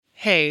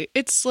Hey,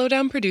 it's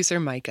Slowdown producer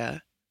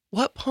Micah.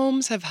 What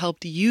poems have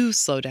helped you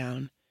slow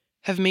down,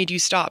 have made you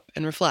stop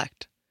and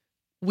reflect?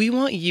 We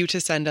want you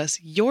to send us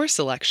your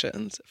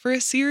selections for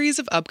a series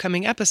of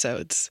upcoming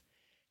episodes.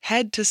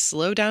 Head to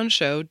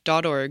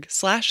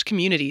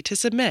slowdownshow.org/community to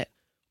submit,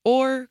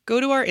 or go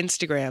to our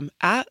Instagram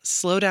at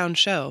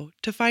slowdownshow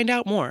to find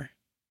out more.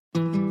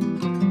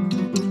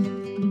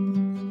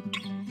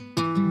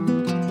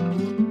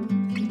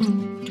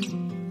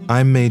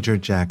 I'm Major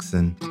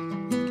Jackson,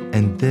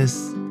 and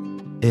this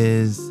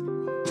is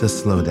The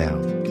Slowdown.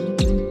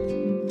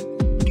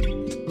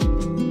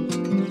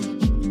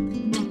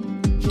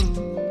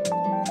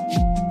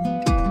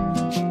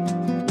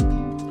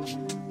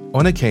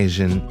 On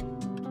occasion,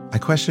 I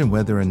question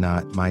whether or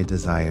not my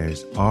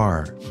desires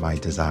are my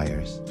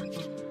desires.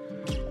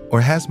 Or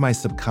has my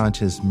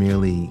subconscious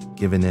merely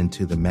given in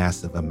to the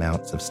massive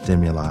amounts of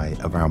stimuli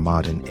of our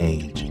modern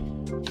age?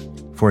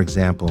 For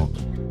example,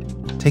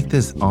 take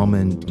this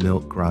almond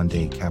milk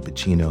grande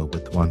cappuccino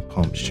with 1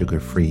 pump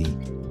sugar-free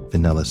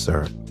vanilla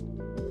syrup.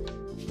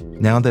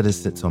 Now that it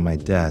sits on my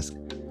desk,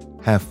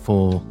 half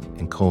full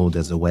and cold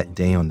as a wet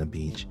day on the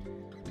beach,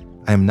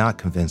 I am not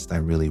convinced I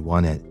really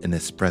wanted an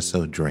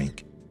espresso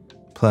drink.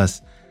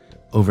 Plus,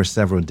 over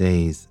several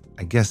days,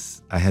 I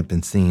guess I had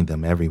been seeing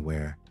them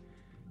everywhere,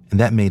 and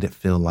that made it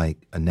feel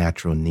like a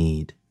natural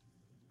need.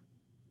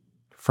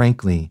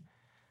 Frankly,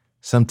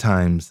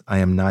 sometimes I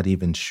am not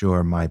even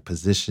sure my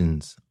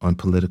positions on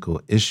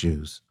political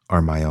issues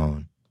are my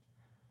own.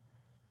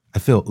 I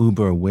feel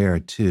uber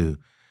aware, too,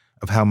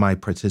 of how my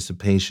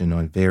participation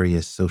on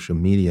various social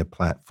media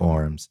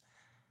platforms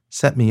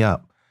set me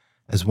up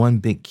as one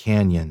big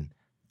canyon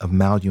of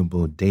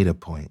malleable data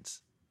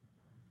points.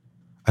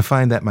 I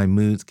find that my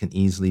moods can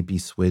easily be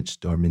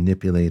switched or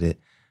manipulated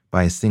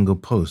by a single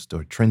post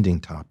or trending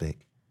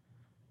topic.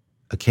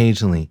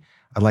 Occasionally,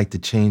 I like to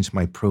change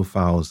my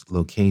profile's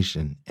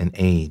location and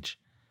age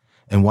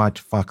and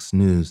watch Fox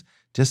News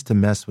just to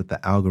mess with the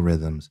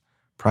algorithms,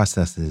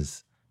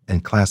 processes,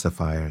 and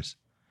classifiers,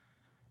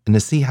 and to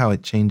see how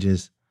it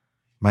changes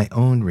my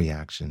own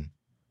reaction.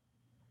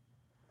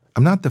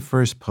 I'm not the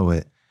first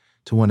poet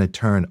to want to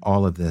turn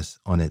all of this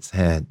on its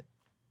head.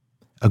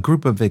 A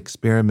group of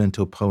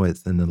experimental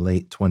poets in the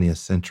late 20th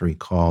century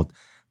called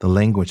the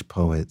language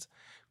poets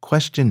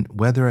questioned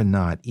whether or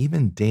not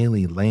even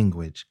daily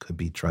language could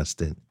be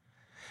trusted,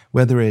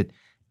 whether it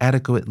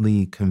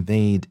adequately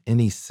conveyed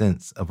any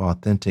sense of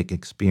authentic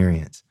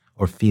experience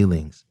or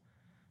feelings,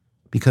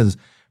 because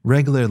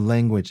regular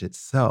language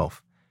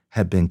itself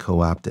had been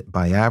co-opted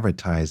by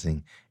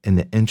advertising in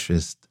the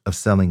interest of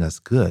selling us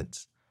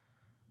goods.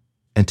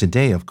 And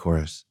today, of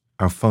course,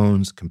 our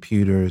phones,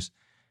 computers,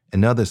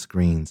 and other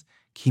screens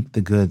keep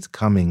the goods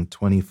coming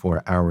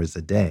 24 hours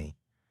a day.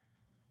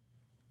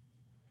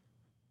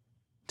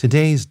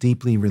 Today's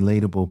deeply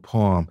relatable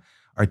poem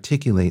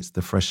articulates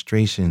the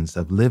frustrations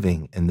of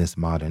living in this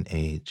modern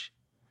age,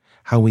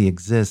 how we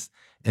exist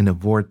in a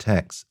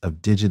vortex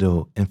of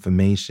digital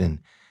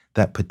information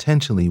that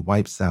potentially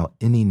wipes out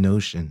any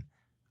notion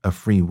of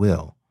free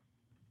will.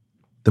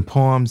 The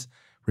poem's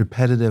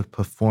repetitive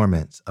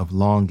performance of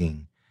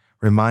longing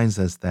reminds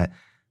us that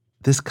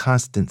this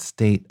constant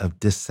state of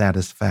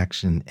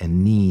dissatisfaction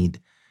and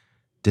need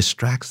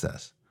distracts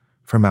us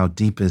from our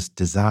deepest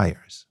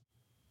desires.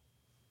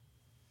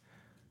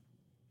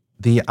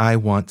 The I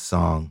Want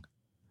Song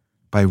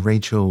by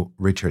Rachel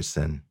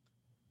Richardson.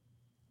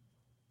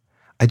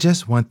 I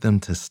just want them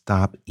to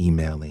stop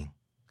emailing.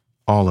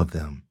 All of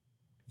them.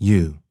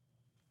 You,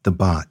 the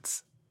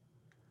bots.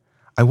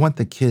 I want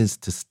the kids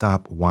to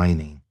stop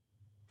whining,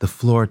 the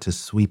floor to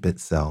sweep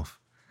itself,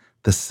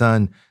 the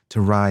sun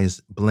to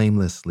rise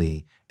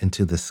blamelessly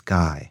into the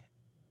sky.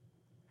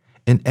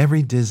 In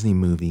every Disney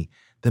movie,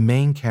 the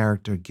main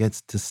character gets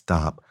to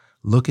stop,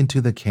 look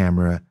into the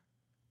camera,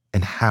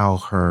 and howl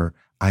her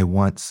I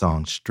Want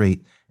song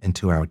straight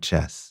into our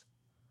chests.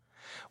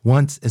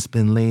 Once it's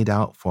been laid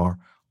out for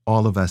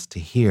all of us to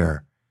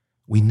hear,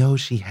 we know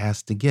she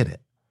has to get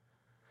it.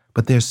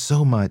 But there's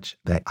so much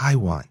that I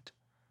want.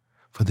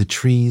 For the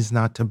trees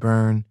not to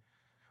burn,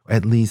 or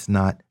at least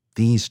not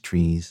these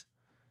trees,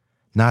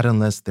 not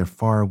unless they're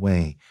far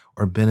away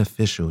or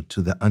beneficial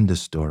to the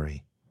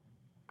understory.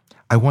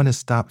 I want to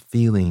stop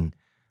feeling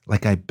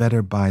like I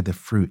better buy the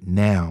fruit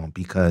now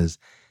because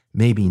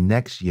maybe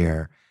next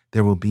year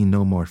there will be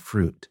no more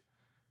fruit,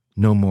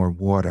 no more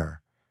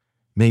water.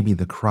 Maybe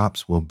the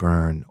crops will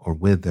burn or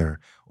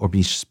wither or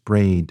be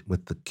sprayed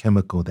with the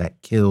chemical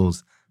that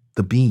kills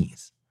the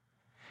bees,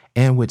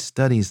 and which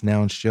studies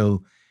now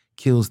show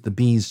kills the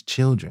bees'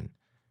 children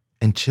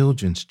and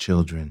children's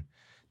children,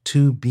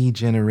 2 bee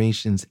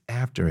generations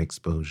after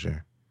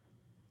exposure.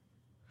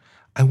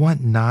 I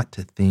want not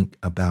to think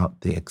about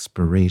the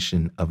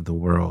expiration of the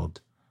world.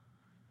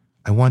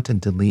 I want to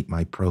delete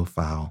my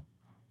profile.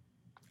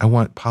 I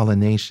want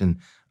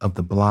pollination of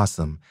the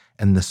blossom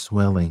and the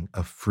swelling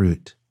of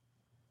fruit.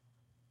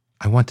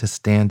 I want to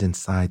stand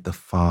inside the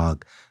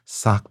fog,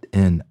 socked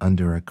in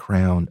under a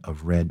crown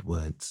of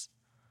redwoods.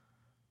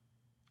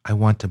 I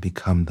want to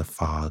become the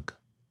fog.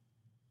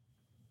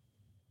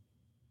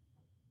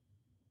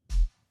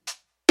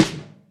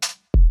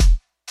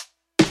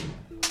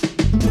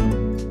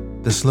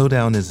 The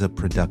Slowdown is a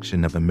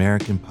production of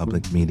American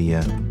Public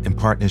Media in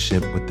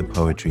partnership with the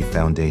Poetry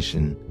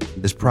Foundation.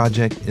 This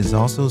project is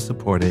also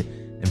supported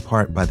in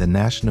part by the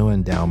National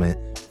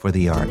Endowment for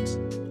the Arts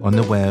on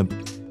the web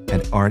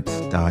at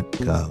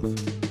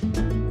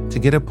arts.gov. To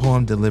get a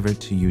poem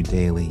delivered to you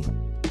daily,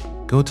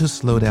 go to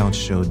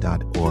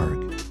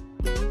slowdownshow.org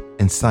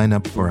and sign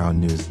up for our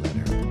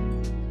newsletter.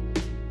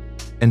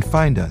 And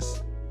find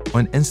us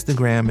on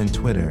Instagram and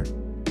Twitter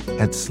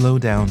at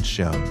Slowdown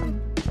Show.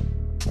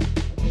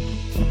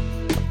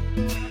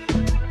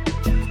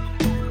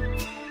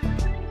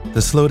 The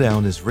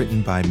Slowdown is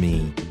written by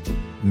me,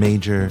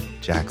 Major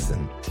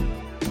Jackson.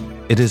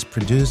 It is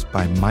produced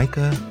by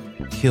Micah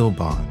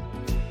Kilbon.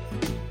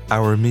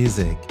 Our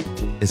music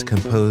is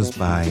composed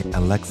by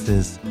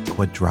Alexis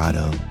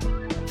Cuadrado.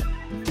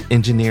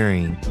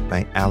 Engineering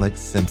by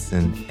Alex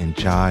Simpson and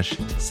Josh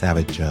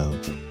Savageau.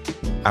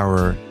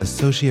 Our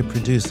associate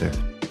producer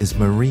is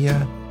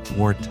Maria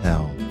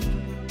Wartell.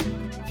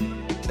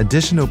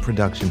 Additional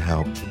production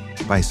help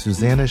by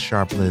Susanna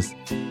Sharpless,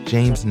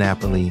 James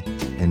Napoli,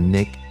 and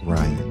Nick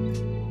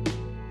Ryan.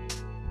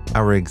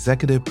 Our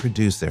executive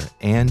producer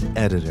and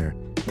editor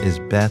is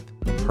Beth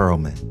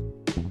Perlman.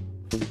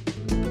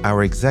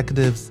 Our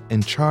executives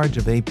in charge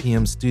of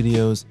APM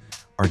Studios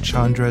are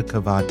Chandra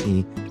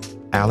Kavati,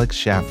 Alex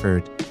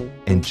Shafford,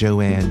 and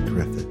Joanne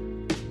Griffith.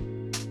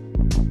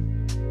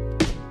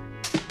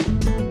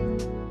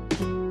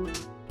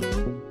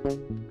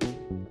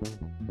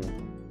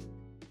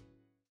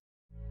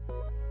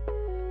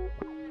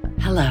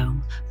 Hello,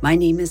 my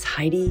name is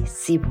Heidi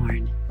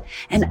Seaborn,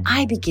 and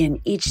I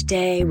begin each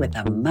day with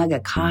a mug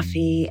of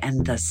coffee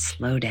and the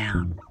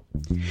Slowdown.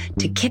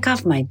 To kick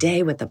off my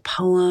day with a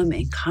poem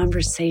in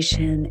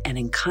conversation and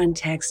in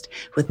context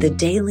with the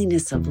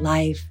dailiness of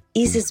life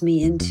eases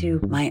me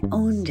into my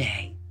own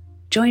day.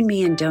 Join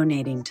me in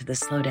donating to the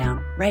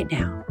Slowdown right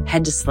now.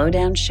 Head to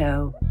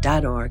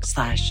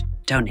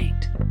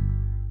slowdownshow.org/donate.